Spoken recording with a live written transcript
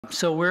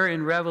So we're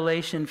in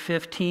Revelation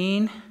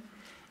 15,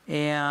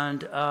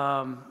 and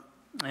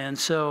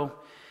so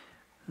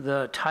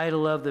the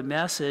title of the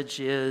message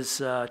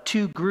is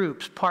Two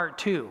Groups, Part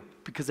 2,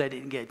 because I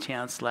didn't get a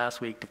chance last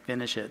week to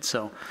finish it.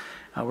 So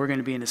we're going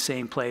to be in the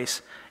same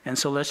place. And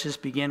so let's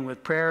just begin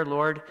with prayer.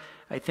 Lord,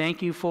 I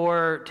thank you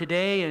for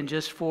today and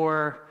just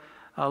for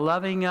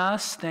loving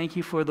us. Thank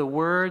you for the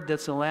word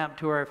that's a lamp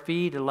to our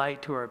feet, a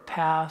light to our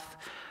path.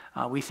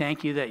 We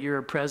thank you that you're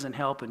a present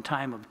help in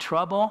time of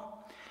trouble.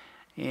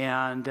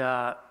 And,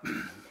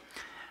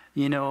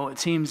 you know, it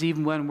seems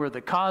even when we're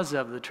the cause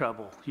of the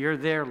trouble, you're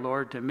there,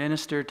 Lord, to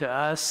minister to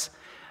us,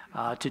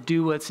 to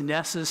do what's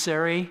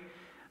necessary,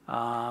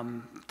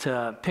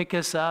 to pick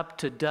us up,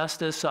 to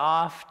dust us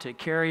off, to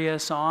carry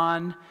us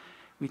on.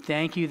 We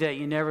thank you that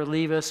you never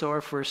leave us or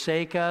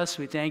forsake us.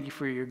 We thank you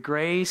for your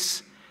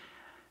grace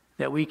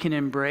that we can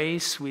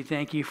embrace. We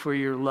thank you for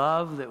your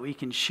love that we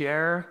can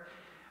share.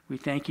 We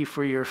thank you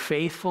for your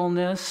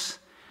faithfulness.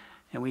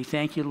 And we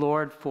thank you,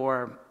 Lord,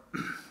 for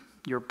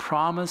your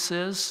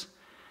promises,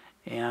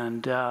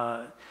 and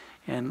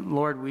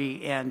Lord,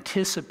 we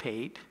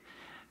anticipate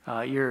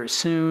your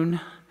soon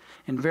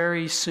and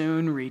very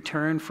soon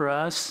return for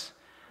us.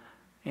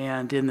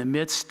 And in the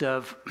midst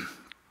of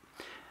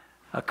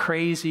a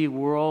crazy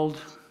world,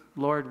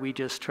 Lord, we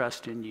just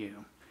trust in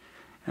you.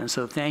 And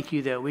so thank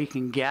you that we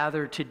can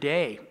gather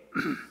today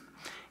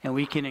and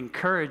we can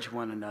encourage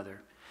one another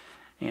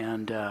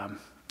and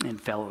in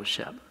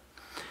fellowship.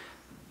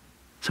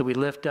 So we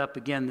lift up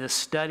again this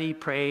study,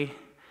 pray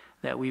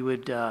that we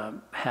would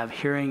have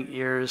hearing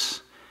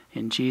ears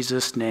in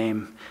Jesus'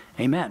 name.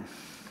 Amen.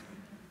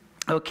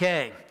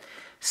 Okay,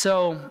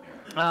 so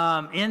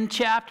in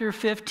chapter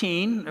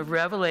 15 of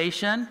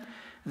Revelation,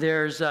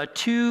 there's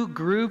two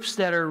groups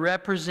that are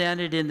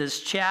represented in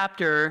this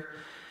chapter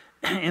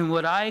in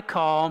what I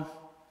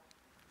call,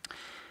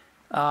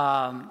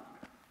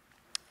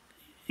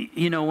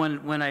 you know,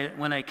 when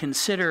I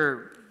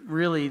consider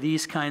really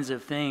these kinds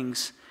of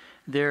things,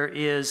 there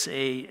is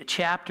a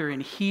chapter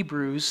in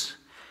Hebrews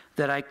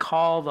that I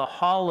call the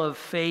Hall of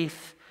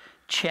Faith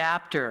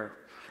chapter.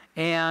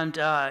 And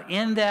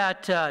in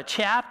that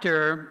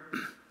chapter,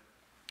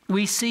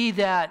 we see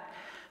that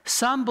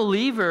some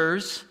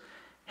believers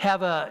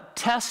have a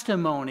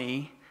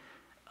testimony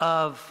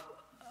of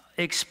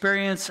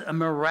experience a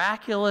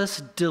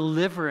miraculous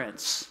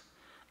deliverance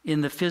in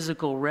the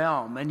physical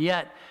realm. And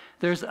yet,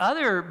 there's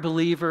other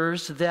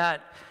believers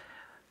that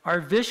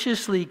are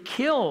viciously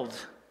killed.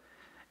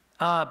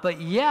 But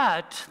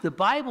yet, the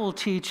Bible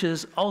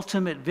teaches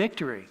ultimate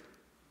victory.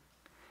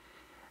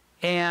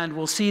 And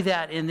we'll see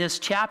that in this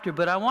chapter.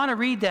 But I want to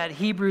read that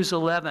Hebrews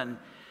 11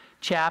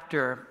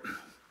 chapter,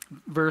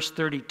 verse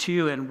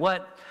 32. And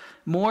what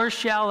more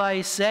shall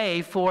I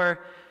say? For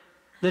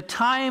the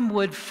time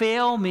would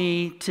fail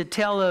me to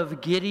tell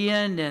of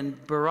Gideon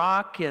and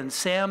Barak and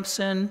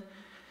Samson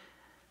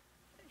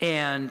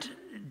and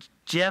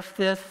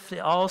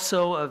Jephthah,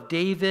 also of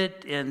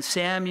David and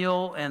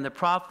Samuel and the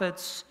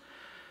prophets,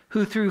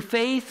 who through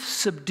faith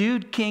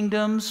subdued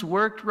kingdoms,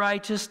 worked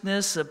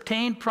righteousness,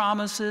 obtained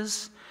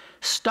promises,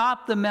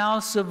 stopped the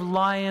mouths of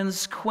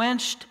lions,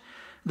 quenched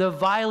the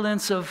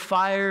violence of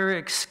fire,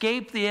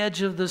 escaped the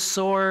edge of the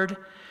sword,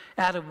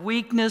 out of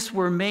weakness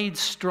were made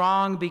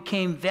strong,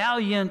 became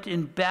valiant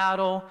in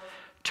battle,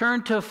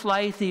 turned to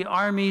flight the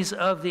armies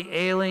of the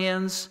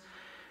aliens.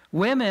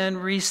 Women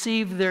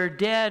received their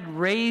dead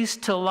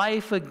raised to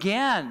life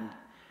again.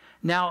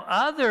 Now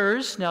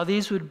others, now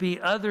these would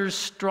be other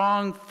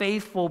strong,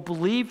 faithful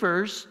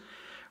believers,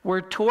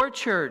 were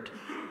tortured,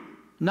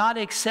 not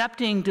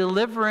accepting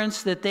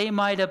deliverance that they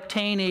might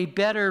obtain a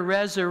better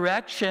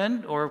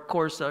resurrection, or of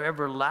course, an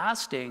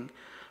everlasting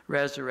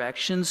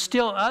resurrection.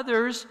 Still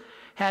others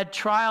had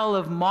trial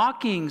of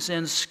mockings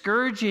and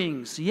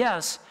scourgings,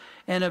 yes,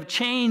 and of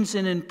chains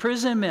and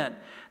imprisonment.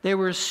 They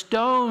were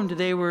stoned,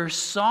 they were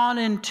sawn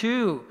in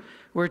two,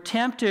 were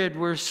tempted,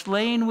 were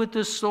slain with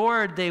the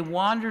sword. They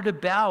wandered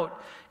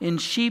about in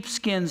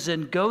sheepskins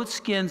and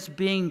goatskins,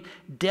 being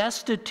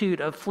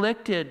destitute,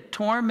 afflicted,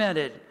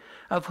 tormented,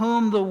 of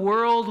whom the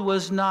world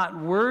was not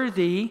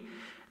worthy.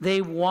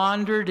 They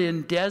wandered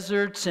in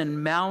deserts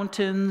and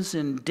mountains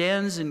and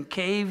dens and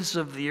caves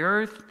of the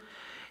earth.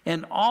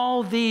 And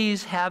all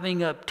these,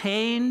 having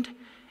obtained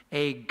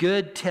a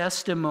good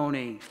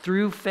testimony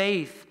through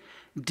faith,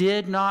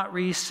 did not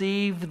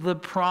receive the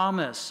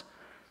promise,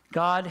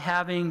 God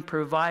having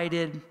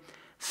provided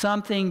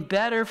something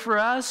better for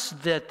us,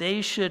 that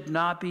they should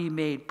not be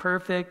made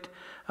perfect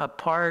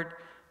apart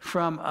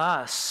from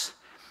us.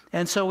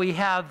 And so we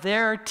have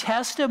their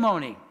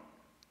testimony.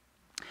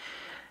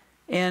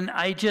 And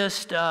I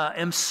just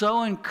am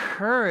so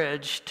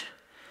encouraged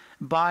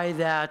by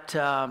that,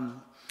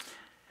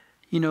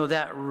 you know,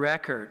 that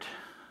record.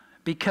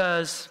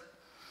 Because,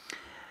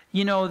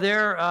 you know,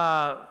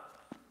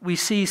 we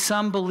see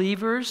some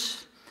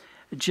believers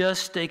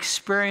just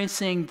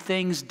experiencing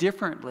things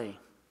differently,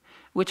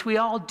 which we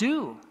all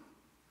do.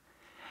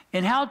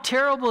 And how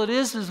terrible it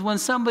is when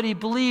somebody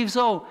believes,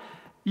 oh,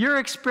 you're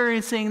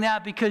experiencing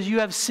that because you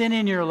have sin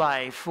in your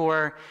life,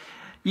 or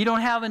You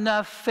don't have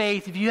enough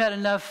faith. If you had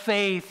enough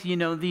faith,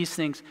 these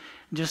things,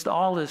 just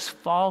all this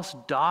false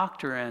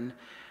doctrine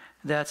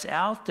that's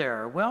out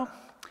there. Well,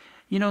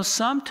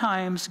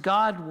 sometimes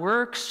God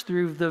works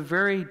through the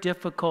very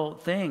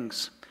difficult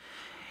things.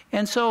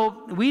 And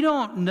so we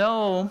don't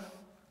know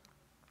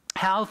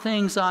how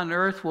things on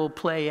earth will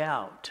play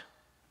out.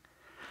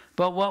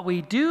 But what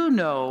we do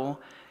know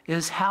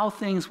is how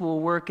things will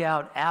work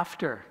out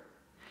after.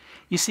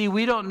 You see,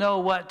 we don't know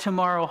what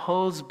tomorrow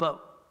holds, but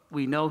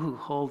we know who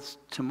holds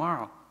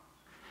tomorrow.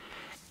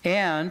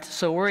 And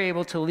so we're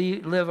able to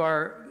live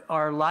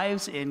our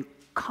lives in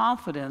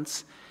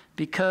confidence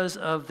because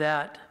of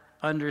that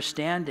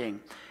understanding.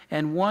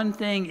 And one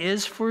thing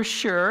is for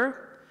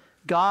sure,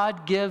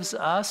 God gives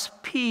us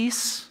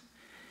peace.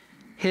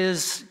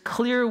 His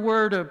clear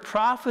word of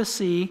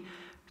prophecy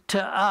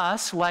to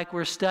us, like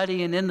we're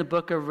studying in the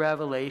book of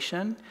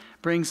Revelation,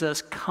 brings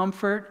us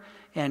comfort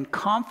and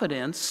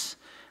confidence.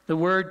 The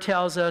word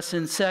tells us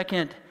in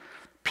 2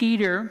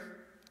 Peter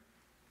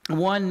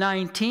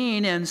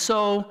 1:19, and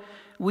so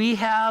we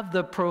have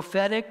the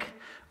prophetic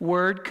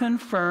word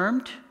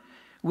confirmed,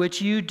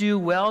 which you do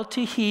well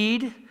to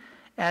heed,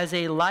 as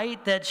a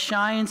light that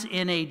shines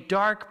in a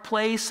dark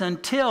place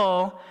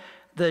until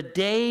the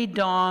day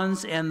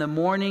dawns and the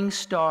morning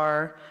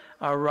star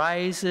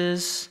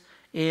arises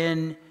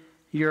in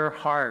your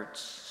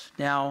hearts.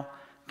 Now,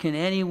 can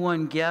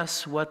anyone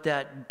guess what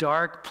that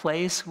dark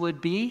place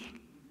would be?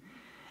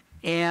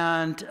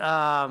 And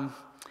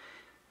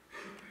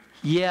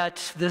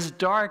yet, this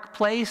dark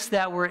place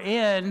that we're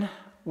in,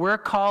 we're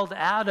called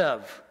out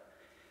of.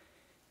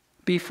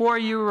 Before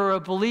you were a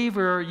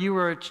believer, you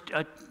were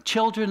a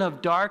children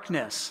of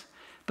darkness.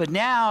 But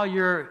now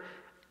you're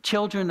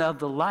children of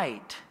the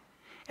light.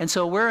 And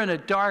so we're in a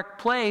dark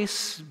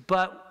place,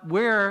 but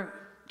we're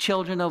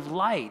children of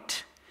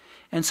light.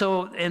 And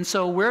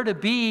so we're to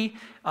be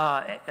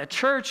a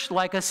church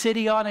like a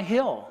city on a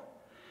hill.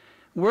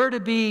 We're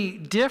to be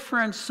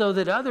different so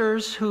that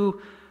others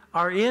who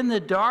are in the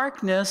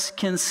darkness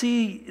can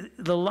see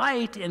the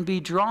light and be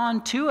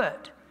drawn to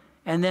it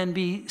and then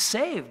be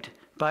saved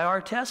by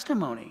our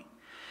testimony.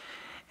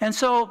 And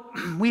so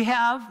we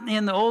have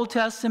in the Old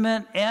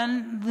Testament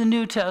and the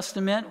New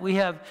Testament, we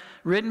have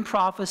written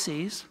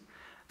prophecies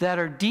that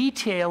are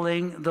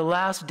detailing the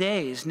last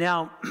days.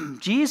 Now,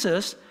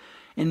 Jesus,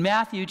 in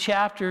Matthew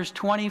chapters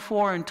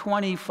 24 and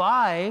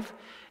 25,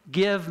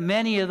 give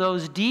many of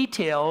those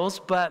details,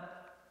 but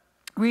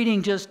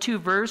reading just 2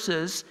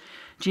 verses,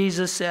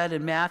 Jesus said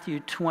in Matthew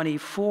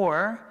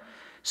 24,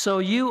 "So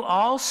you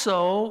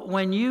also,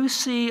 when you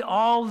see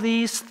all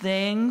these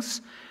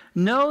things,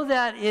 know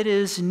that it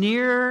is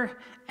near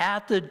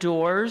at the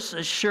doors.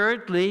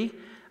 Assuredly,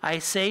 I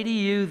say to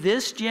you,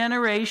 this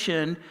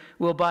generation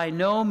will by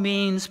no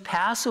means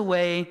pass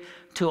away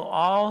till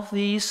all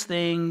these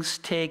things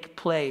take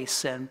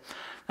place." And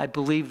I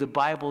believe the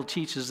Bible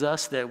teaches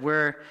us that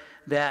we're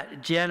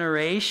that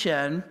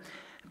generation.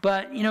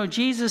 But,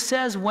 Jesus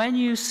says, when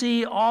you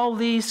see all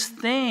these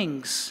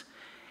things.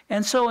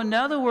 And so, in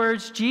other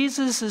words,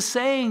 Jesus is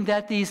saying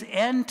that these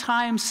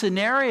end-time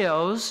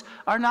scenarios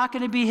are not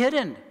going to be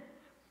hidden.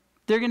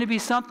 They're going to be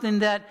something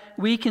that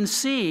we can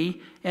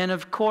see. And,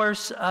 of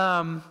course,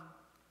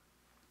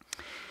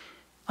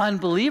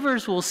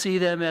 unbelievers will see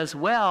them as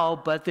well,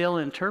 but they'll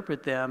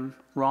interpret them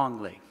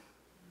wrongly.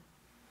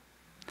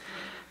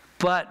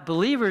 But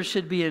believers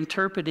should be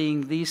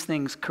interpreting these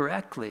things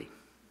correctly.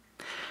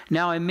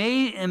 Now,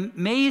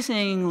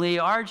 amazingly,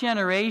 our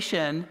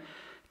generation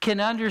can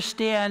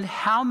understand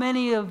how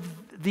many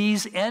of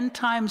these end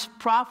times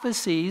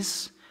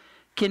prophecies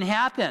can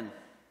happen.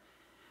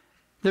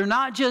 They're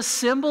not just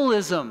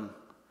symbolism,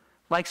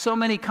 like so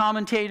many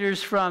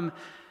commentators from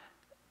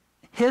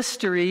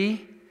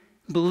history,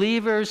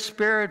 believers,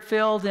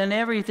 spirit-filled and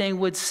everything,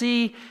 would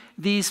see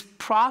these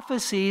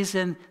prophecies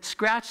and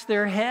scratch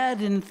their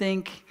head and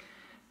think,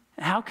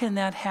 how can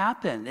that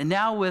happen? And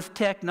now with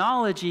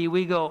technology,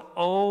 we go,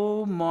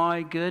 oh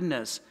my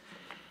goodness.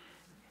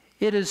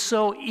 It is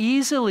so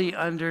easily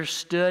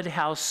understood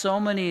how so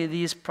many of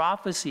these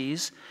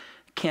prophecies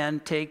can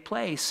take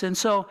place. And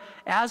so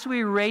as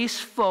we race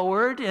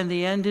forward and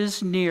the end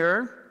is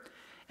near,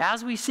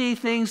 as we see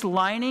things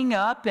lining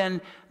up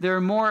and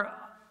they're more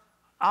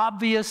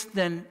obvious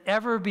than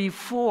ever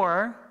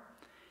before,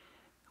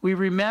 we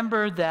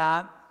remember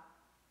that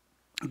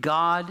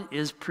God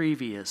is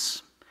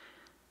previous.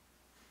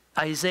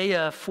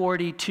 Isaiah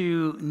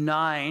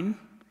 42:9,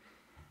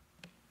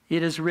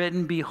 it is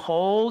written,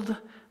 "Behold,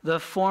 the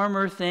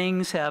former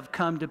things have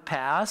come to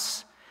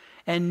pass,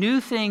 and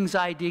new things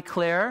I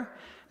declare.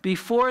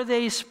 Before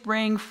they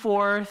spring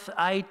forth,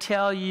 I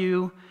tell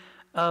you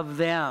of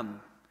them."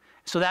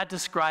 So that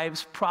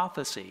describes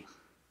prophecy.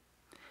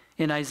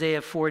 In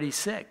Isaiah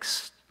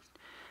 46,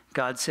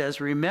 God says,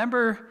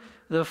 "Remember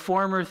the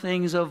former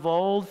things of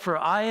old, for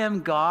I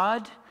am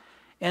God,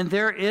 and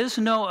there is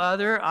no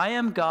other. I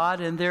am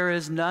God, and there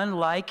is none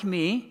like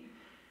me,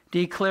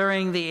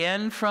 declaring the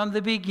end from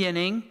the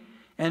beginning,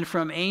 and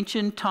from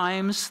ancient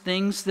times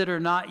things that are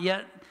not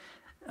yet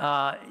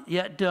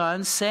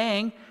done,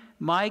 saying,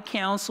 my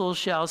counsel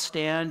shall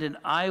stand, and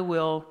I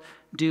will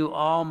do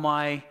all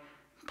my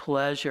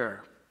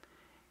pleasure.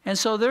 And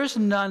so there's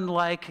none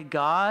like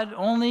God.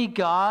 Only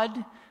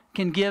God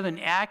can give an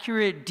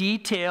accurate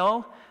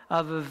detail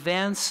of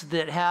events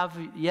that have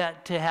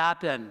yet to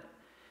happen.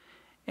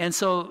 And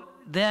so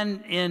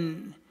then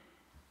in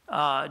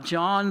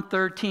John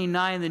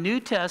 13:9, the New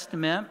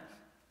Testament,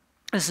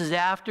 this is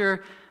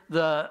after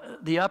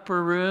the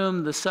upper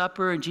room, the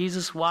supper, and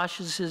Jesus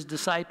washes his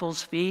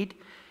disciples'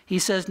 feet. He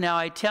says, now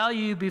I tell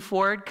you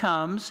before it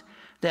comes,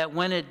 that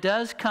when it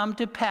does come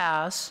to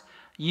pass,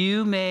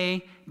 you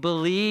may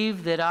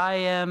believe that I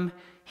am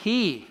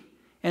he.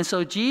 And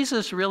so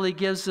Jesus really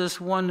gives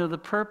us one of the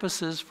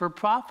purposes for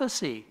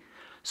prophecy.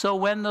 So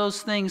when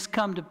those things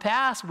come to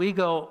pass, we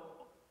go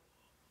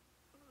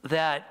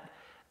that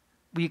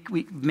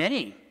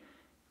many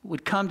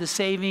would come to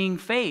saving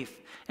faith.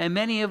 And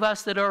many of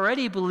us that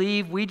already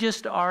believe, we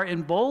just are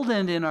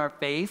emboldened in our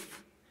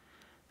faith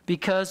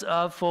because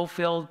of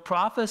fulfilled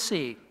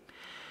prophecy.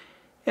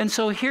 And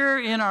so here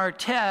in our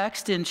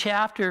text, in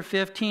chapter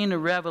 15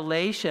 of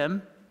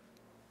Revelation,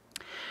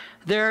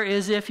 there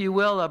is, if you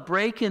will, a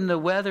break in the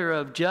weather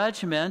of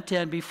judgment.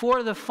 And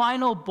before the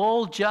final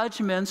bowl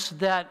judgments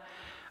that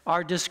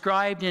are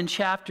described in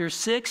chapter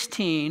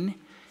 16,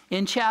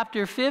 in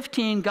chapter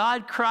 15,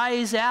 God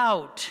cries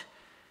out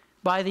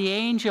by the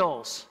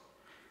angels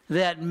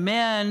that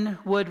men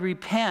would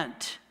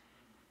repent.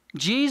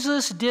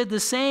 Jesus did the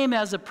same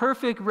as a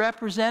perfect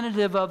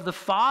representative of the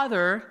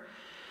Father,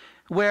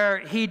 where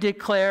he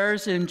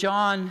declares in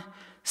John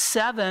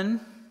 7,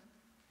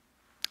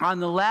 on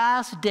the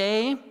last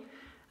day,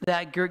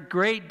 that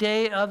great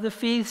day of the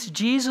feast,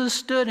 Jesus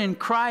stood and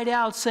cried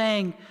out,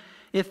 saying,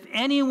 if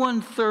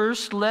anyone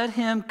thirsts, let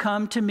him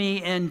come to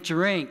me and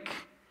drink.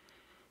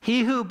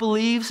 He who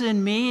believes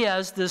in me,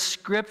 as the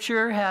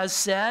scripture has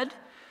said,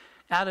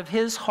 out of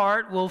his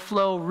heart will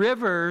flow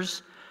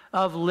rivers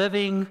of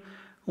living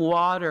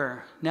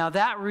water. Now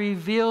that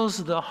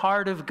reveals the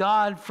heart of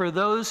God for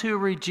those who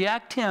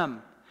reject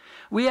him.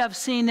 We have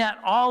seen that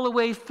all the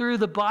way through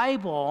the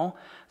Bible,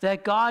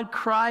 that God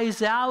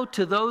cries out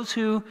to those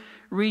who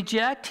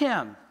reject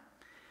him.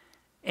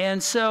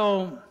 And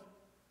so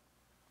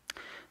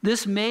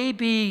this may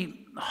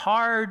be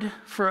hard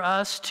for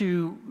us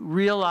to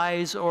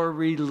realize or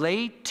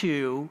relate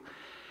to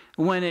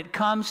when it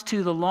comes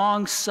to the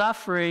long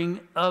suffering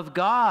of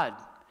God.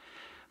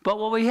 But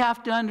what we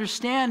have to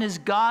understand is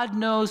God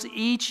knows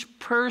each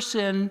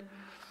person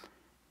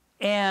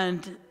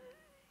and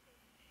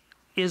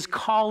is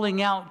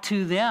calling out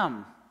to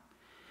them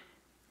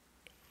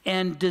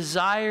and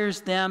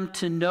desires them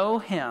to know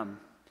him.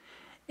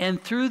 And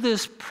through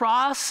this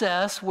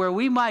process where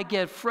we might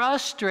get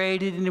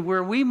frustrated and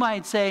where we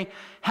might say,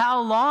 how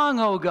long,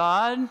 O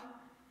God?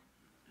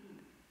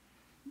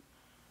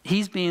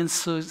 He's being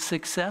so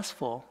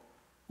successful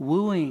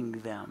wooing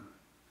them.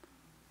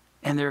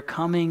 And they're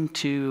coming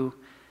to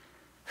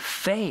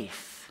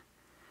faith.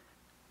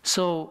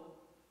 So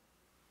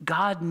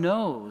God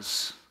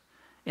knows.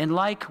 And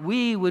like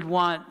we would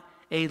want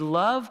a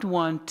loved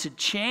one to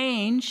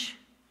change,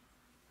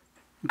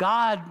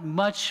 God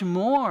much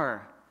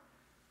more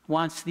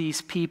wants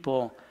these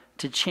people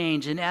to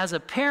change. And as a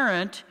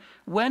parent,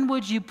 when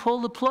would you pull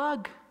the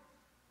plug?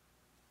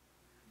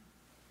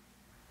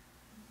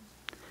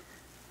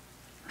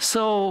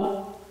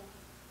 So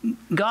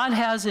God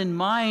has in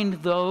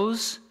mind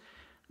those,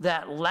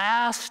 that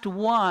last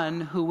one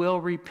who will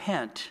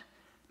repent.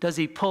 Does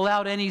he pull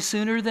out any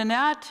sooner than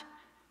that?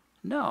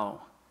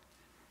 No.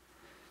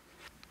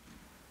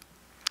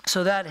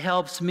 So that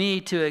helps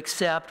me to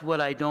accept what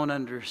I don't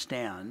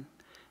understand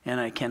and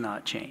I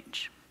cannot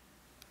change.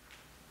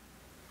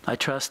 I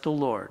trust the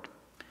Lord.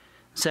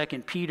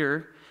 2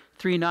 Peter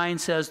 3:9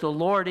 says, the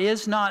Lord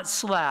is not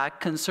slack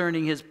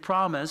concerning his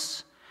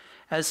promise,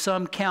 as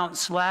some count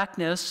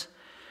slackness,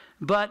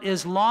 but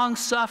is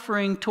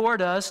long-suffering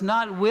toward us,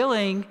 not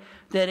willing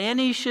that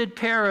any should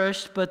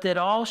perish, but that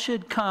all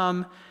should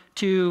come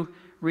to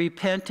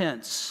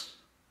repentance.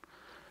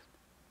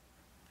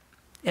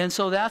 And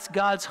so that's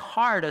God's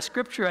heart. A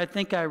scripture I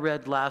think I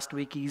read last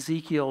week,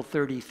 Ezekiel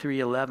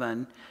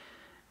 33:11.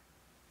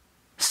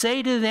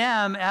 Say to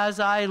them, as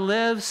I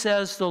live,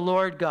 says the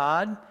Lord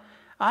God,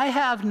 I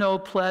have no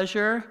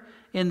pleasure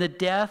in the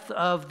death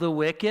of the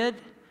wicked,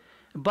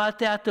 but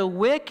that the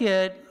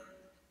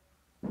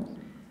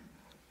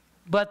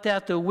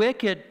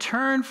wicked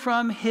turn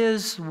from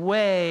his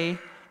way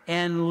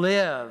and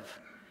live.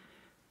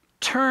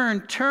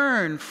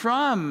 Turn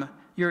from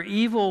your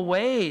evil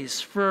ways,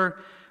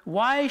 for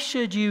why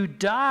should you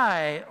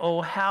die,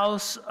 O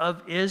house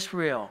of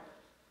Israel?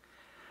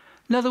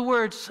 In other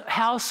words,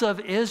 house of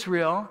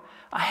Israel,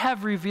 I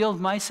have revealed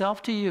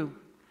myself to you.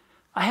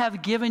 I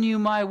have given you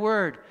my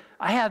word.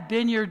 I have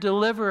been your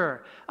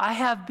deliverer. I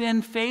have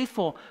been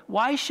faithful.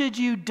 Why should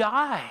you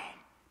die?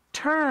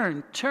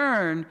 Turn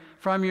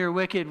from your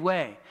wicked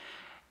way.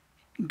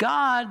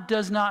 God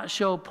does not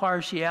show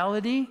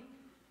partiality.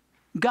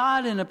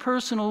 God, in a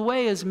personal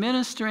way, is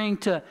ministering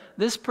to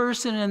this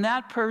person and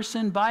that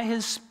person by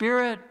his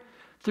Spirit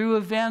through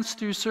events,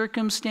 through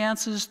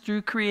circumstances,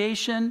 through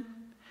creation.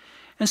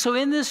 And so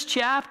in this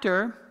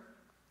chapter,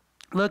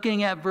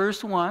 looking at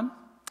verse 1,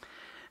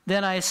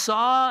 then I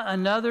saw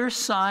another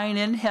sign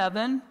in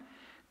heaven,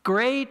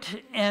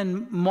 great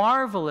and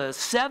marvelous,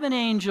 7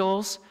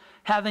 angels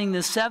having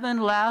the 7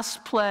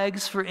 last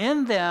plagues, for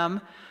in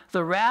them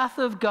the wrath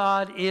of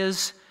God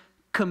is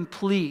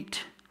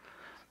complete.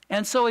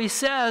 And so he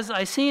says,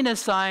 I seen a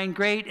sign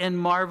great and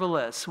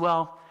marvelous.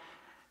 Well,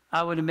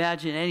 I would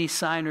imagine any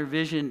sign or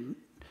vision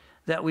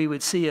that we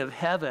would see of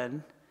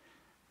heaven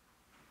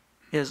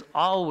is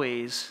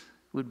always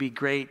would be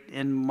great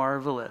and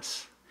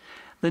marvelous.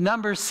 The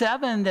number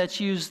 7 that's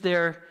used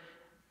there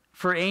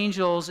for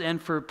angels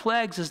and for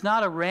plagues is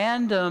not a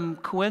random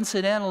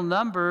coincidental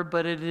number,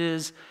 but it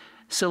is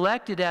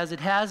selected, as it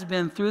has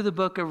been through the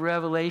book of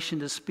Revelation,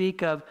 to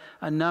speak of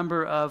a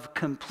number of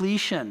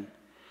completion.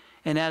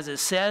 And as it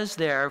says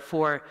there,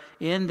 for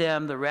in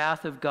them the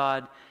wrath of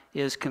God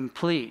is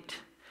complete.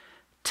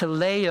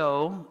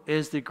 Teleo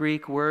is the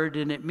Greek word,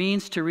 and it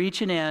means to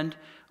reach an end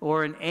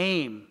or an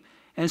aim.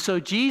 And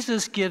so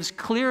Jesus gives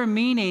clear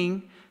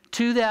meaning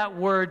to that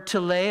word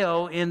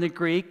teleo in the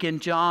Greek in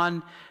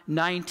John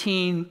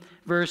 19,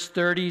 verse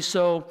 30.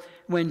 So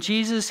when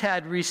Jesus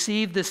had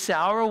received the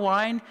sour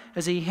wine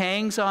as he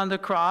hangs on the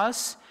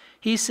cross,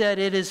 he said,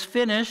 "It is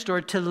finished,"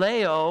 or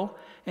teleo,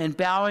 and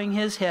bowing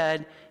his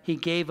head, he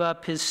gave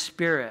up his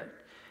spirit.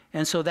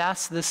 And so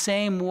that's the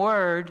same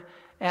word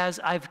as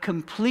I've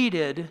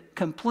completely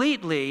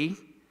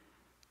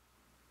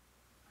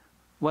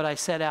what I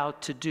set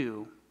out to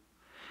do.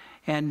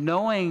 And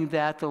knowing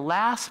that the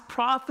last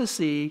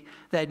prophecy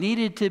that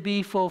needed to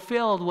be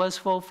fulfilled was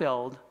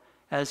fulfilled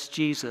as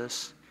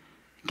Jesus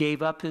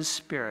gave up his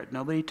spirit.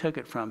 Nobody took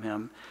it from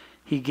him.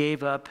 He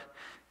gave up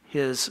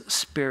his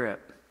spirit.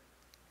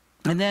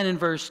 And then in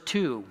verse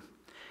 2,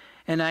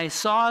 and I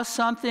saw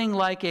something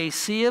like a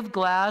sea of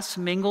glass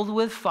mingled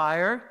with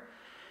fire,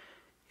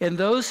 and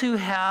those who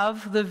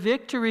have the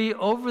victory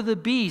over the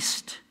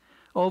beast,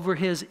 over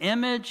his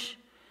image,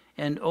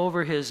 and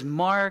over his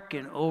mark,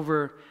 and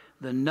over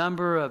the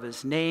number of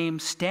his name,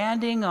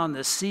 standing on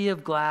the sea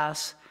of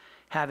glass,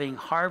 having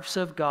harps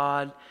of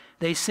God.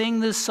 They sing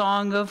the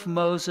song of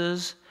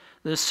Moses,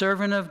 the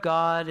servant of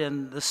God,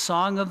 and the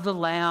song of the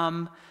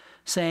Lamb,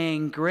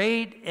 saying,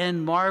 "Great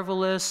and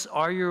marvelous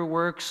are your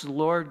works,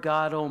 Lord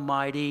God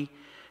Almighty.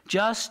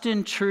 Just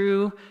and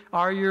true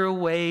are your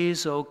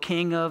ways, O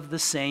King of the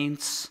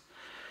saints.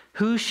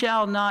 Who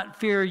shall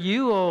not fear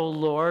you, O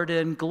Lord,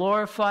 and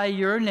glorify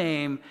your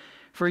name?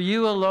 For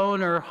you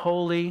alone are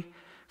holy.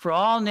 For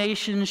all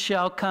nations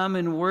shall come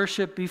and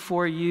worship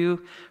before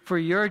you, for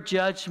your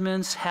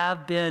judgments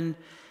have been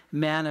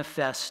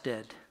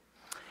manifested."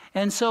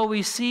 And so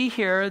we see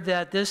here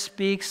that this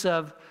speaks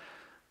of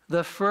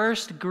the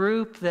first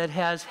group that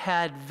has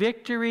had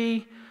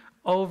victory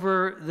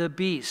over the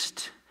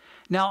beast.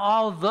 Now,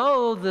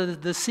 although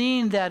the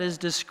scene that is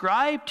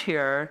described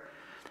here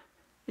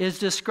is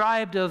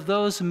described of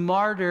those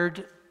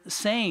martyred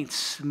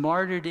saints,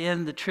 martyred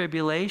in the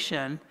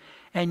tribulation,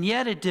 and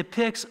yet it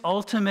depicts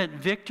ultimate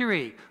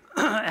victory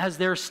as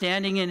they're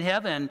standing in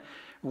heaven,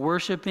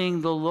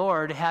 worshiping the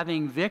Lord,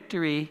 having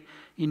victory.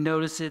 You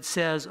notice it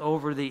says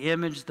over the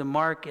image, the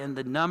mark, and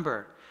the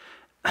number.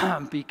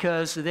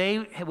 Because they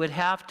would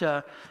have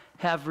to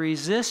have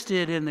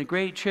resisted in the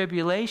Great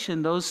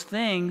Tribulation those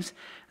things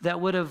that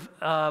would have,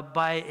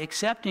 by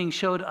accepting,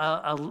 showed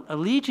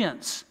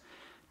allegiance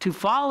to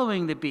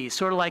following the beast.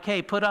 Sort of like,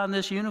 hey, put on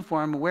this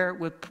uniform, wear it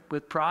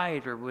with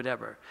pride or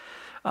whatever.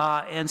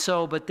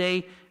 But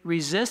they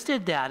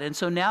resisted that. And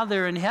so now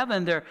they're in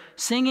heaven. They're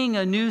singing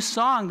a new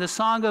song, the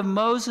song of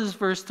Moses,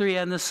 verse 3,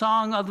 and the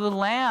song of the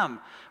Lamb,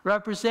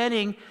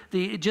 representing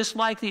just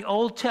like the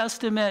Old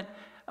Testament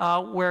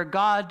where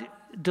God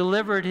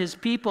delivered his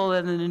people,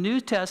 and in the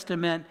New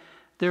Testament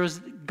there was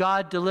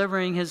God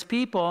delivering his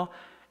people.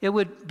 It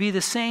would be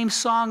the same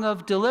song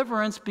of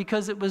deliverance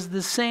because it was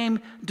the same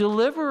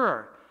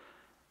deliverer.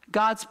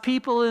 God's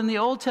people in the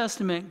Old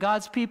Testament,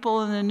 God's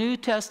people in the New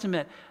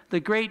Testament, the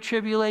Great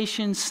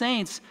Tribulation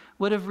saints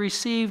would have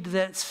received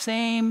that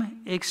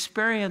same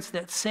experience,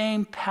 that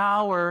same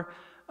power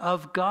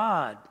of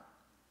God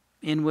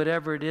in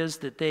whatever it is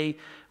that they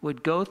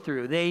would go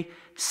through. They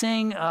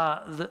sing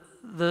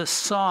the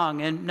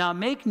song. And now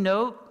make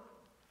note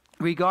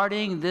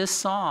regarding this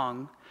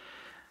song,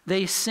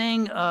 they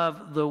sing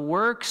of the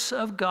works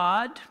of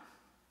God,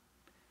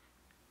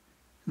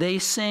 they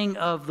sing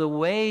of the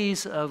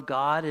ways of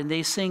God, and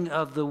they sing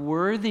of the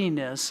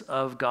worthiness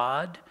of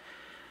God.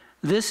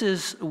 This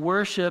is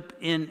worship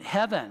in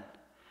heaven.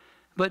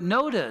 But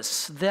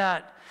notice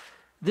that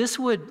this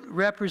would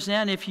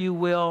represent, if you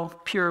will,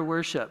 pure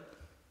worship.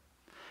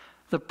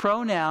 The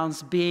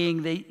pronouns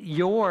being the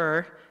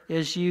your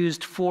is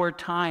used 4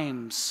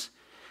 times.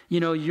 You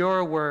know,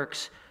 your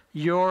works,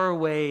 your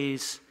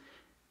ways,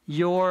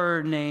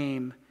 your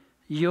name,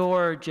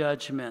 your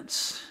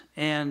judgments.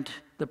 And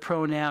the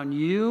pronoun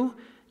you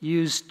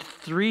used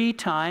 3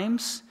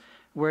 times,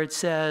 where it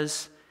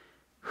says,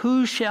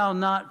 "Who shall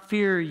not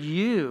fear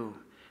you?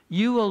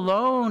 You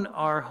alone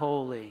are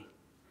holy.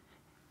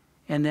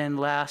 And then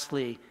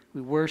lastly,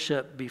 we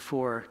worship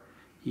before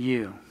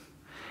you.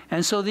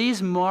 And so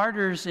these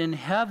martyrs in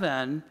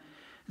heaven,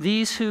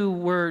 these who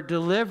were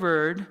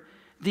delivered,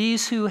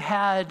 these who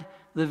had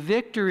the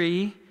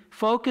victory,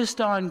 focused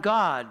on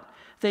God.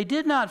 They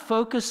did not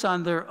focus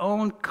on their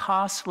own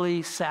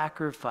costly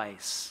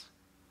sacrifice.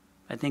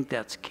 I think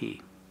that's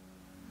key.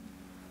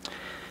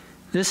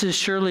 This is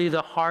surely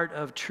the heart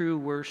of true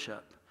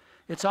worship.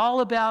 It's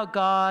all about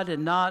God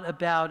and not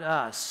about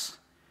us.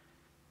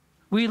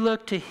 We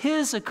look to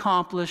his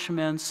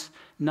accomplishments,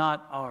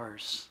 not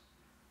ours.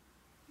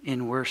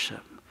 In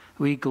worship,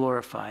 we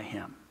glorify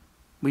him.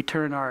 We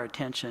turn our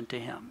attention to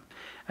him.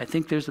 I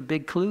think there's a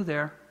big clue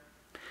there.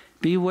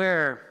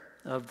 Beware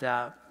of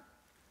that.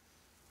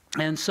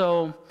 And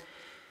so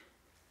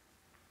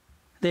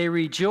they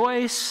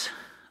rejoice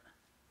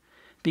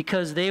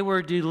because they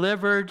were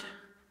delivered.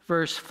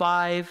 Verse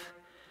 5,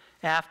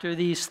 after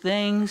these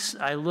things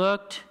I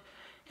looked,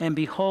 and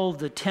behold,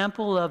 the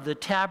temple of the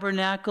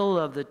tabernacle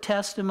of the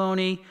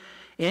testimony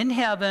in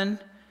heaven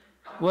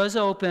was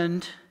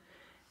opened,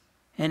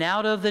 and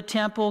out of the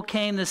temple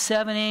came the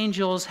 7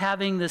 angels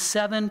having the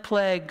 7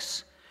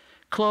 plagues,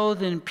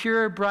 clothed in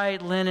pure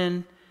bright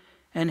linen,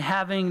 and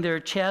having their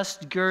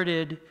chests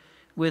girded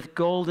with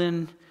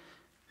golden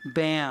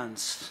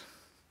bands.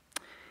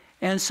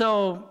 And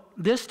so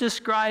this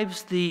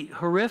describes the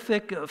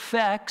horrific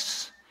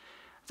effects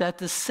that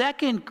the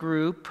second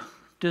group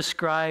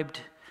described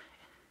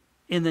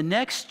in the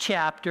next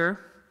chapter,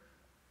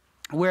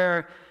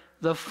 where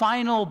the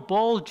final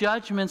bowl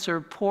judgments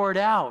are poured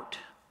out.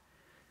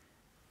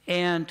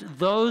 And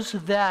those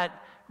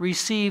that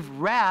receive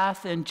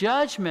wrath and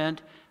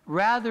judgment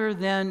rather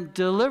than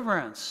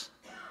deliverance.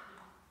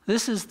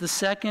 This is the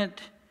second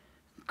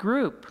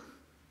group.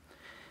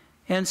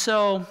 And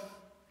so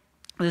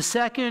the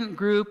second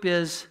group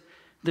is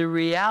the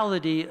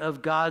reality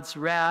of God's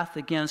wrath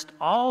against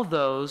all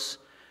those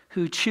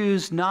who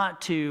choose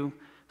not to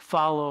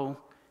follow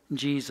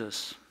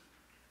Jesus.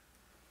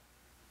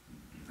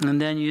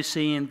 And then you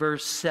see in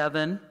verse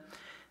 7,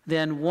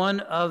 then one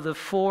of the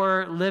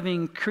 4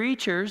 living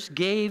creatures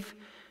gave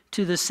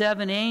to the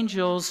 7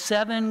 angels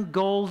 7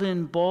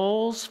 golden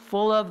bowls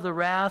full of the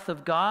wrath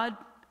of God,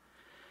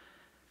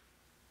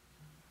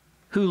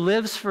 who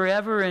lives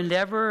forever and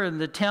ever, and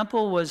the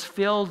temple was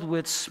filled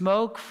with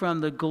smoke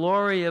from the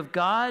glory of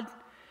God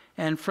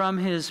and from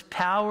his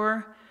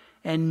power,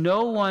 and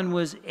no one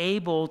was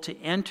able to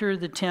enter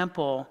the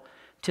temple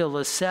till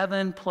the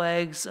 7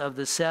 plagues of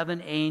the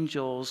 7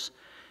 angels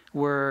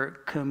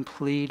were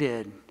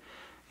completed.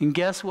 And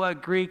guess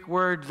what Greek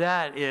word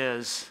that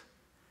is?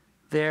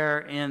 There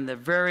in the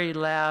very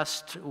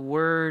last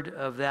word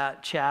of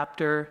that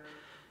chapter,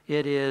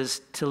 it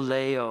is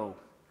teleo.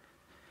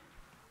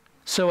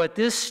 So at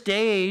this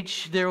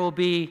stage, there will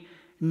be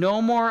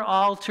no more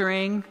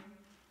altering,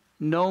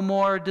 no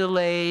more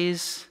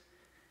delays.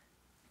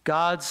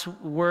 God's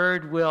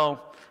word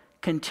will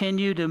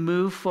continue to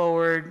move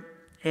forward,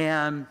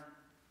 and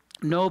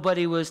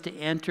nobody was to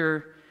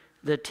enter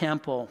the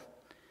temple.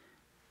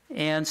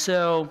 And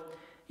so,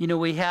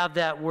 we have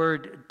that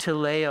word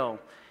teleo.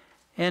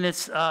 And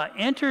it's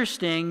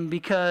interesting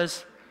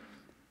because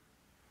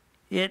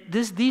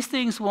these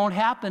things won't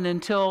happen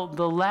until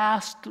the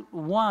last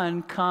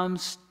one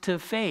comes to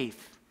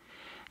faith.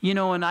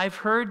 And I've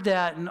heard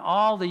that in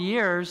all the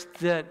years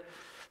that,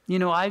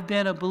 I've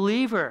been a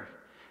believer.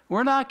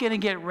 We're not going to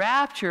get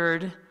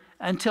raptured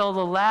until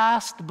the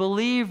last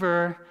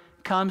believer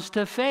comes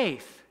to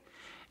faith.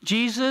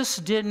 Jesus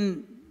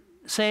didn't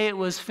say it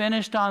was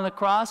finished on the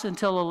cross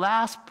until the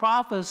last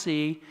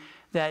prophecy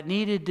that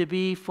needed to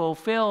be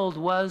fulfilled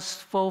was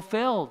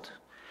fulfilled.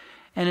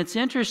 And it's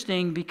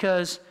interesting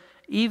because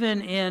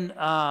even in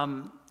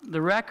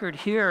the record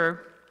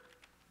here,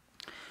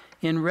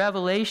 in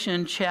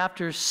Revelation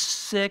chapter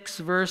 6,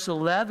 verse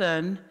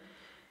 11,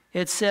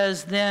 it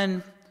says,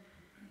 then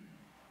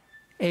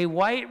a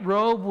white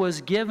robe was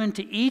given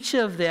to each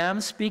of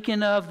them,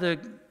 speaking of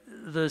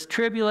the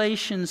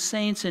tribulation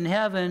saints in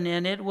heaven,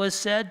 and it was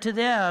said to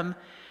them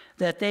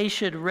that they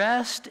should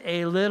rest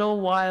a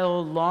little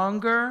while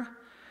longer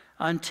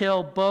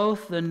until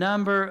both the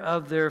number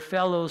of their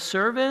fellow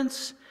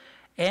servants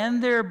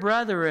and their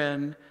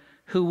brethren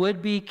who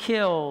would be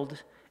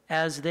killed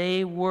as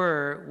they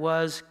were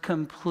was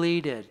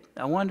completed.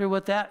 I wonder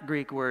what that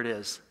Greek word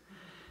is.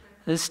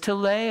 It's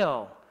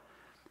teleo.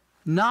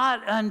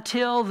 Not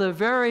until the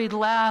very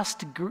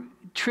last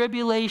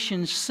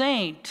tribulation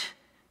saint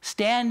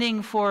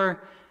standing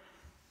for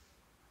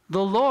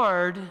the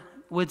Lord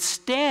would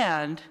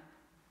stand.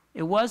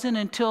 It wasn't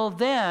until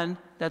then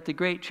that the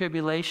great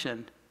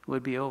tribulation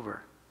would be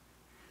over.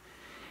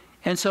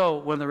 And so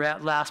when the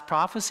last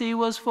prophecy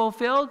was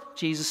fulfilled,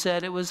 Jesus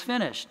said it was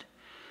finished.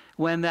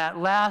 When that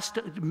last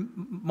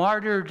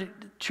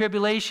martyred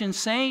tribulation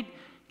saint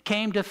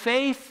came to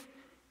faith,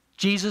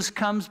 Jesus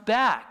comes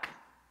back.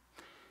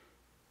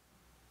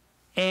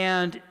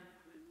 And,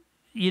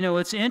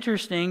 it's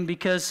interesting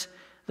because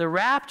the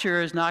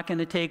rapture is not going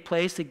to take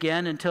place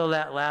again until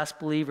that last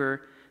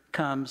believer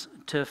comes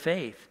to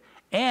faith.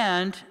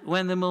 And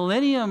when the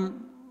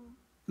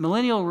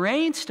millennial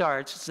reign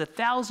starts, it's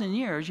 1,000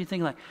 years, you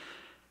think like,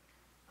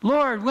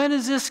 Lord, when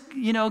is this,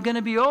 going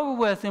to be over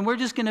with? And we're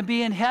just going to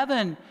be in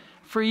heaven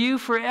for you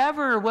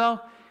forever.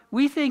 Well,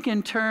 we think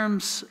in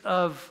terms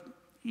of,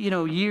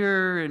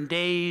 year and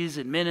days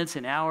and minutes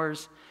and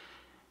hours.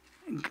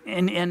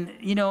 And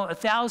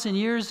 1,000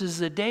 years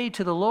is a day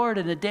to the Lord,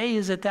 and a day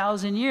is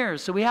 1,000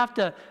 years. So we have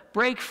to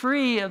break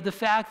free of the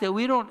fact that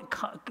we don't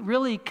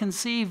really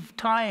conceive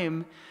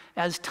time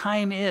as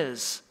time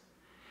is.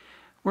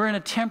 We're in a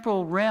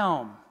temporal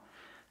realm.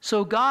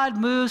 So God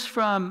moves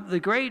from the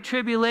Great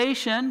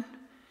Tribulation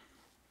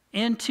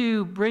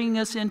into bringing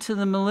us into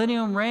the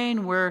millennium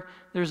reign, where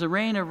there's a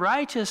reign of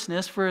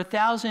righteousness for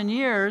 1,000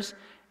 years,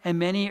 and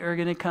many are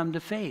going to come to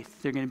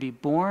faith. They're going to be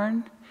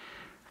born.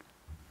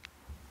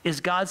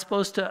 Is God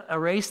supposed to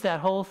erase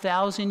that whole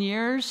 1,000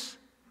 years?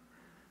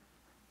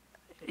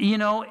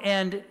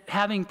 And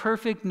having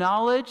perfect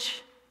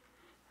knowledge,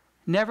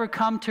 never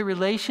come to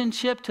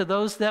relationship to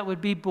those that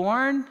would be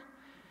born?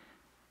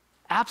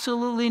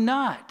 Absolutely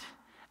not.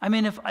 I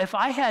mean, if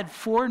I had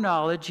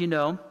foreknowledge,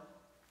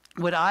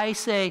 would I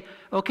say,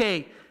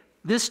 okay,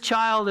 this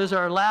child is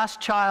our last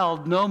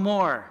child, no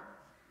more?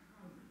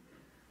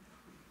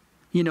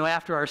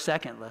 After our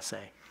second, let's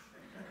say.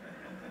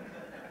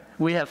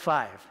 We have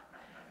 5.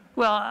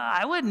 Well,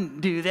 I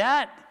wouldn't do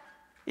that.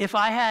 If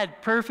I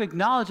had perfect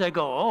knowledge, I'd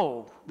go,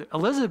 oh,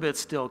 Elizabeth's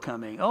still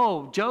coming.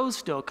 Oh, Joe's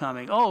still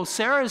coming. Oh,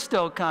 Sarah's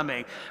still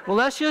coming. Well,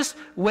 let's just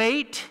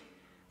wait.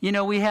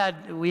 We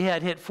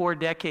had hit 4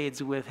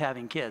 decades with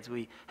having kids.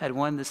 We had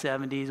one in the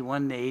 70s,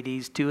 one in the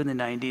 80s, 2 in the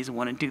 90s, and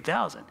 1 in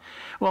 2000.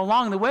 Well,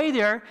 along the way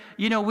there,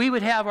 we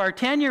would have our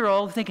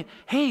 10-year-old thinking,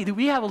 hey,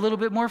 we have a little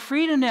bit more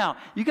freedom now.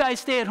 You guys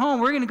stay at home.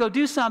 We're going to go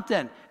do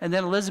something. And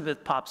then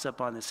Elizabeth pops up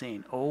on the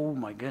scene. Oh,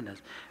 my goodness.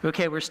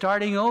 Okay, we're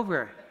starting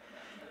over.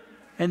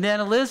 And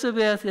then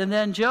Elizabeth, and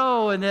then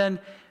Joe, and then,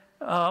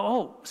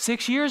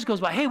 6 years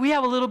goes by. Hey, we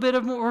have a little bit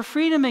of more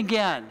freedom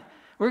again.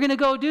 We're going to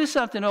go do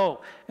something. Oh,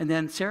 and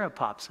then Sarah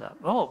pops up.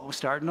 Oh, we're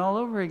starting all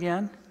over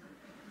again.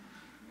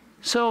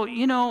 So,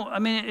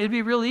 it'd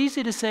be real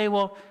easy to say,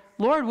 well,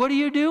 Lord, what are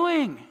you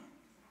doing?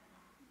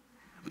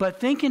 But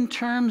think in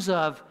terms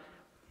of,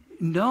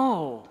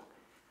 no,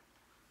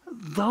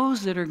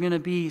 those that are going to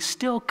be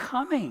still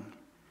coming,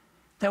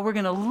 that we're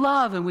going to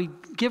love and we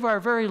give our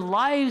very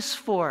lives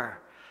for.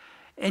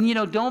 And,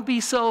 don't be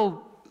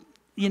so,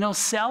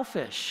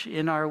 selfish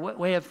in our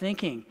way of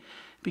thinking.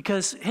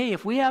 Because, hey,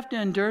 if we have to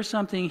endure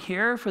something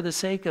here for the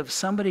sake of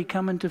somebody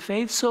coming to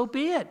faith, so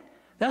be it.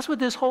 That's what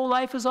this whole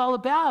life is all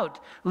about.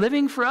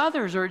 Living for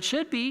others, or it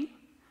should be.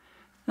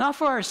 Not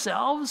for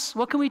ourselves.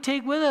 What can we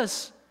take with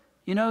us?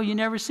 You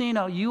never seen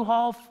a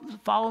U-Haul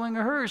following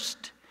a hearse.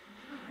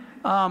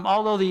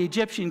 Although the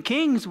Egyptian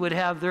kings would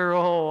have their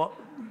whole,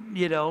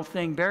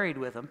 thing buried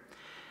with them.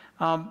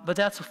 But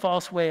that's a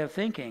false way of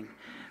thinking.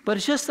 But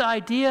it's just the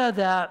idea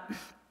that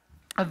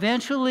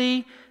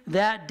eventually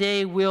that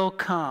day will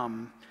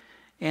come.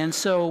 And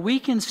so we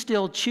can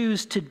still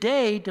choose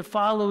today to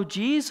follow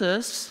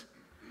Jesus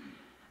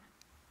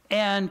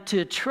and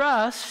to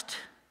trust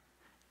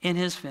in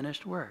his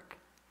finished work.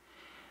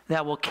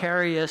 That will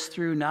carry us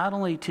through not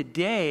only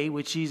today,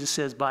 which Jesus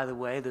says, by the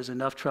way, there's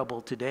enough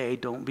trouble today,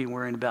 don't be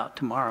worrying about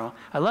tomorrow.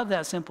 I love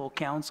that simple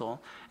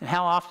counsel. And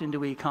how often do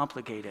we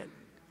complicate it?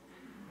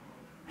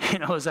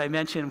 As I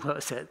mentioned, what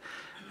was it?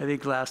 I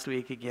think last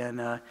week again,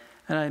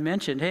 and I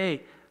mentioned,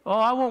 hey,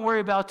 I won't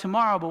worry about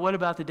tomorrow, but what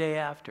about the day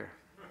after?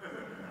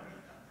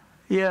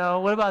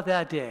 What about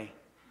that day?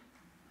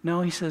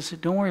 No, he says,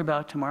 don't worry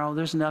about tomorrow.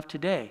 There's enough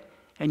today.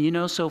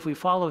 And so if we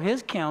follow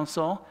his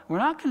counsel, we're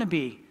not going to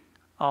be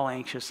all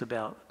anxious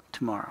about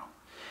tomorrow.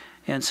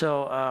 And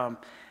so,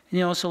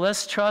 so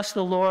let's trust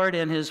the Lord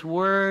and his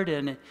word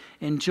and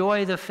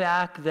enjoy the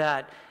fact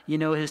that,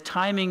 his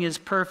timing is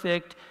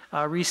perfect.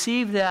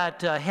 Receive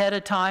that ahead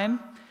of time.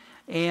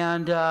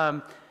 And,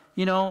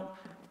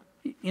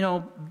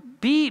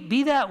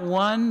 be that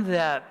one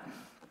that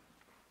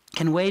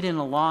can wait in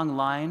a long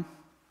line.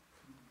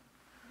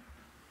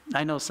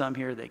 I know some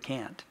here that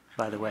can't,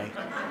 by the way.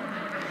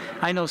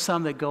 I know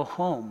some that go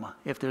home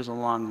if there's a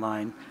long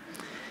line.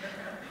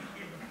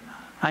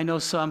 I know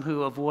some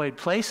who avoid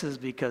places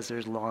because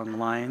there's long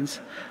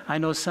lines. I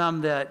know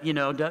some that,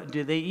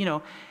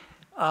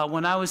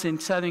 when I was in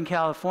Southern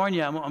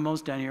California, I'm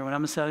almost done here. When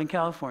I'm in Southern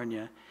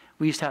California,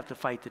 we used to have to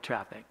fight the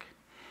traffic.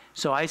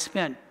 So I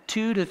spent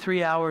 2 to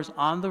 3 hours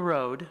on the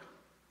road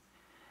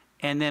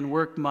and then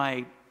worked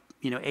my,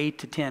 8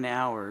 to 10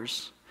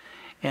 hours.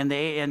 And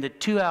the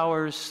 2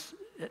 hours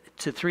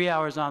to 3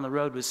 hours on the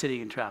road was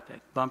sitting in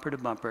traffic, bumper to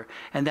bumper.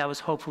 And that was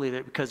hopefully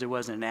because there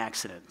wasn't an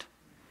accident.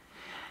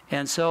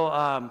 And so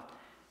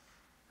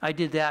I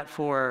did that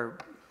for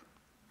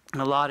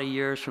a lot of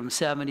years, from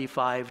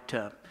 75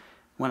 to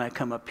when I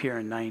come up here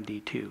in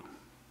 92.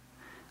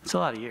 It's a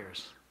lot of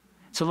years.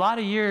 It's a lot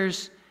of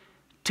years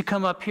to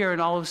come up here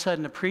and all of a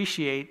sudden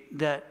appreciate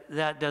that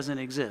that doesn't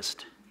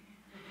exist.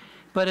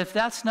 But if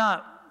that's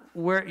not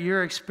where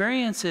your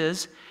experience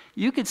is,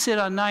 You could sit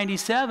on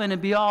 97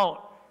 and be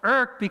all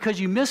irked because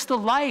you missed the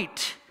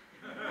light,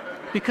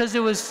 because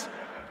there was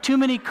too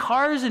many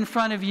cars in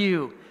front of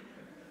you.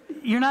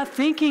 You're not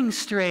thinking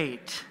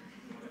straight.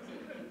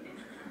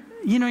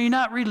 You know, you're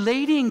not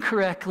relating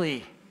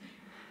correctly.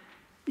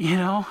 You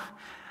know,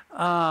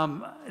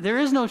 there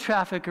is no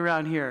traffic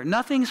around here.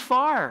 Nothing's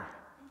far.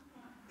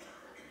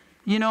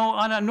 You know,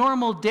 on a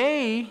normal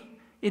day,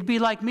 it'd be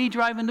like me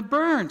driving to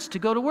Burns to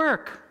go to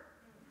work.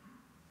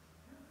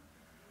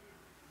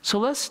 So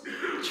let's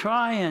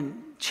try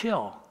and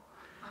chill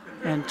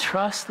and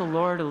trust the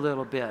Lord a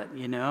little bit,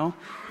 you know.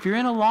 If you're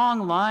in a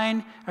long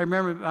line, I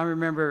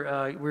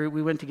remember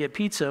we went to get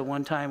pizza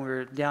one time. We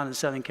were down in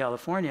Southern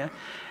California,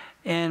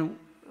 and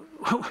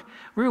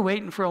we were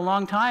waiting for a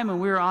long time, and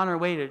we were on our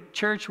way to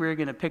church. We were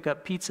going to pick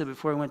up pizza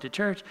before we went to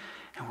church,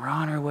 and we're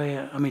on our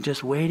way,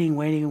 just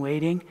waiting.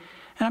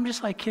 And I'm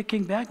just like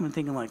kicking back and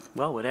thinking like,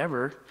 well,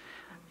 whatever,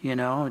 you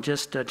know,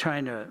 just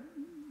trying to,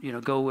 you know,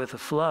 go with the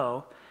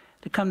flow.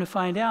 To come to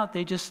find out,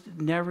 they just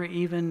never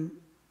even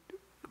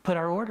put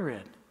our order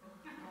in.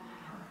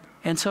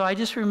 And so I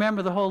just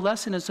remember the whole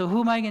lesson. And so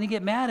who am I going to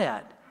get mad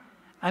at?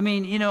 I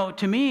mean, you know,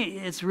 to me,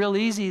 it's real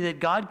easy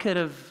that God could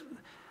have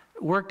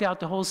worked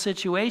out the whole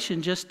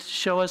situation just to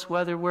show us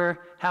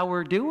how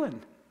we're doing.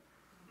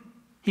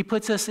 He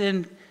puts us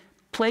in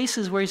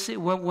places where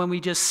when we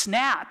just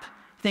snap,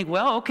 think,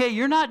 well, okay,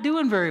 you're not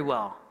doing very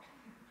well.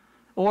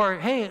 Or,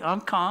 hey,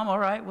 I'm calm, all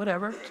right,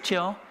 whatever,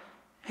 chill.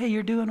 Hey,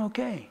 you're doing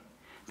okay.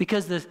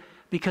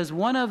 Because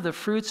one of the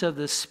fruits of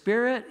the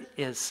Spirit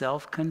is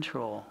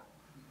self-control.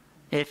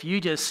 If you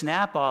just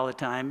snap all the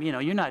time, you know,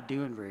 you're not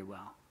doing very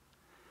well.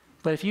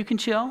 But if you can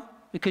chill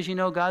because you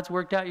know God's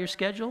worked out your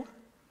schedule,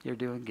 you're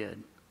doing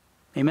good.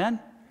 Amen?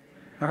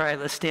 All right,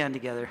 let's stand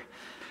together.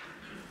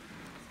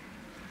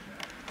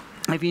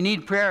 If you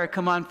need prayer,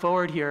 come on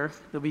forward here.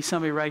 There'll be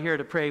somebody right here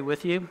to pray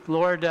with you.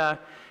 Lord,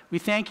 we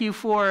thank you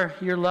for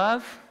your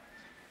love.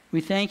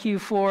 We thank you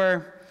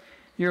for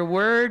your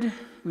word.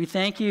 We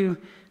thank you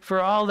for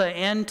all the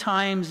end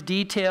times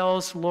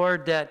details,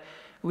 Lord, that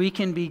we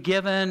can be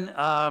given,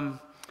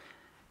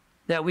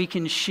 that we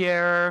can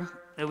share,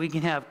 that we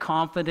can have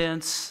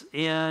confidence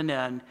in.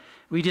 And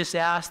we just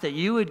ask that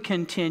you would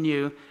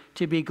continue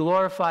to be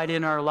glorified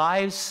in our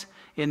lives,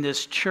 in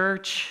this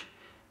church,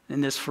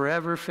 in this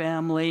forever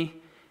family.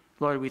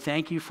 Lord, we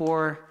thank you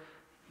for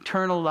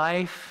eternal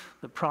life,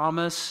 the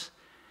promise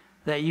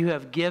that you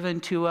have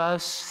given to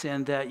us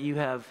and that you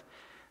have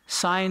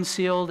signed,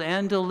 sealed,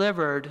 and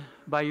delivered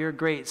by your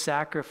great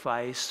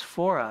sacrifice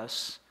for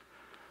us.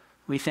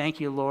 We thank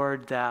you,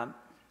 Lord, that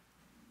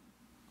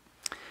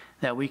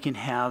we can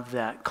have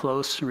that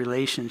close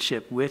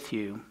relationship with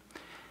you.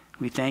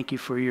 We thank you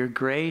for your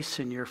grace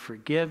and your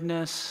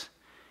forgiveness.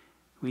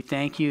 We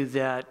thank you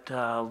that,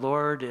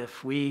 Lord,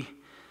 if we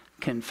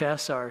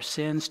confess our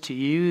sins to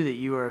you, that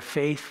you are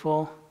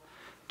faithful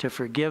to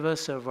forgive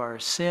us of our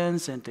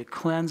sins and to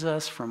cleanse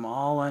us from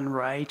all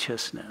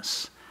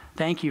unrighteousness.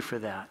 Thank you for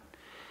that.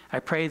 I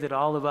pray that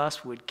all of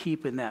us would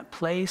keep in that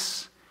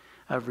place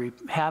of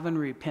having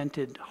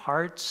repented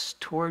hearts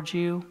towards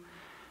you.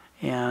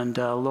 And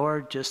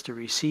Lord, just to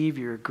receive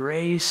your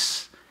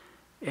grace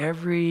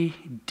every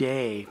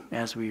day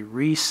as we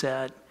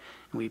reset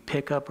and we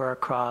pick up our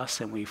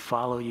cross and we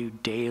follow you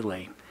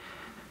daily.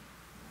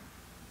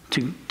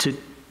 To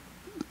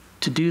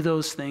do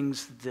those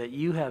things that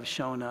you have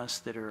shown us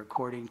that are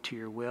according to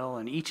your will.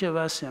 And each of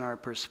us in our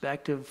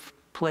perspective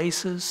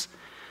places,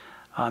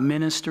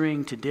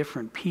 ministering to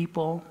different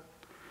people.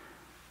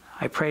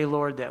 I pray,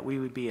 Lord, that we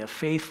would be a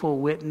faithful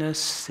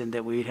witness and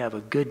that we'd have a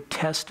good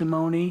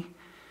testimony,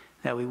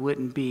 that we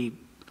wouldn't be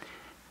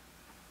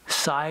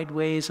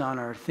sideways on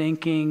our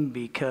thinking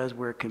because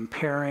we're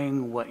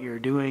comparing what you're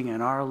doing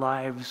in our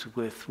lives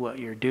with what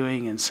you're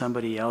doing in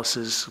somebody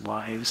else's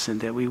lives,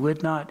 and that we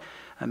would not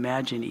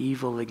imagine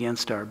evil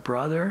against our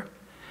brother,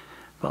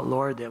 but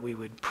Lord, that we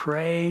would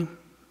pray,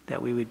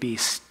 that we would be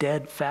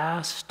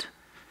steadfast,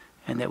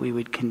 and that we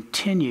would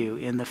continue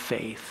in the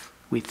faith.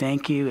 We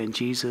thank you in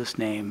Jesus'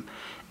 name.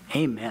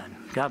 Amen.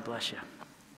 God bless you.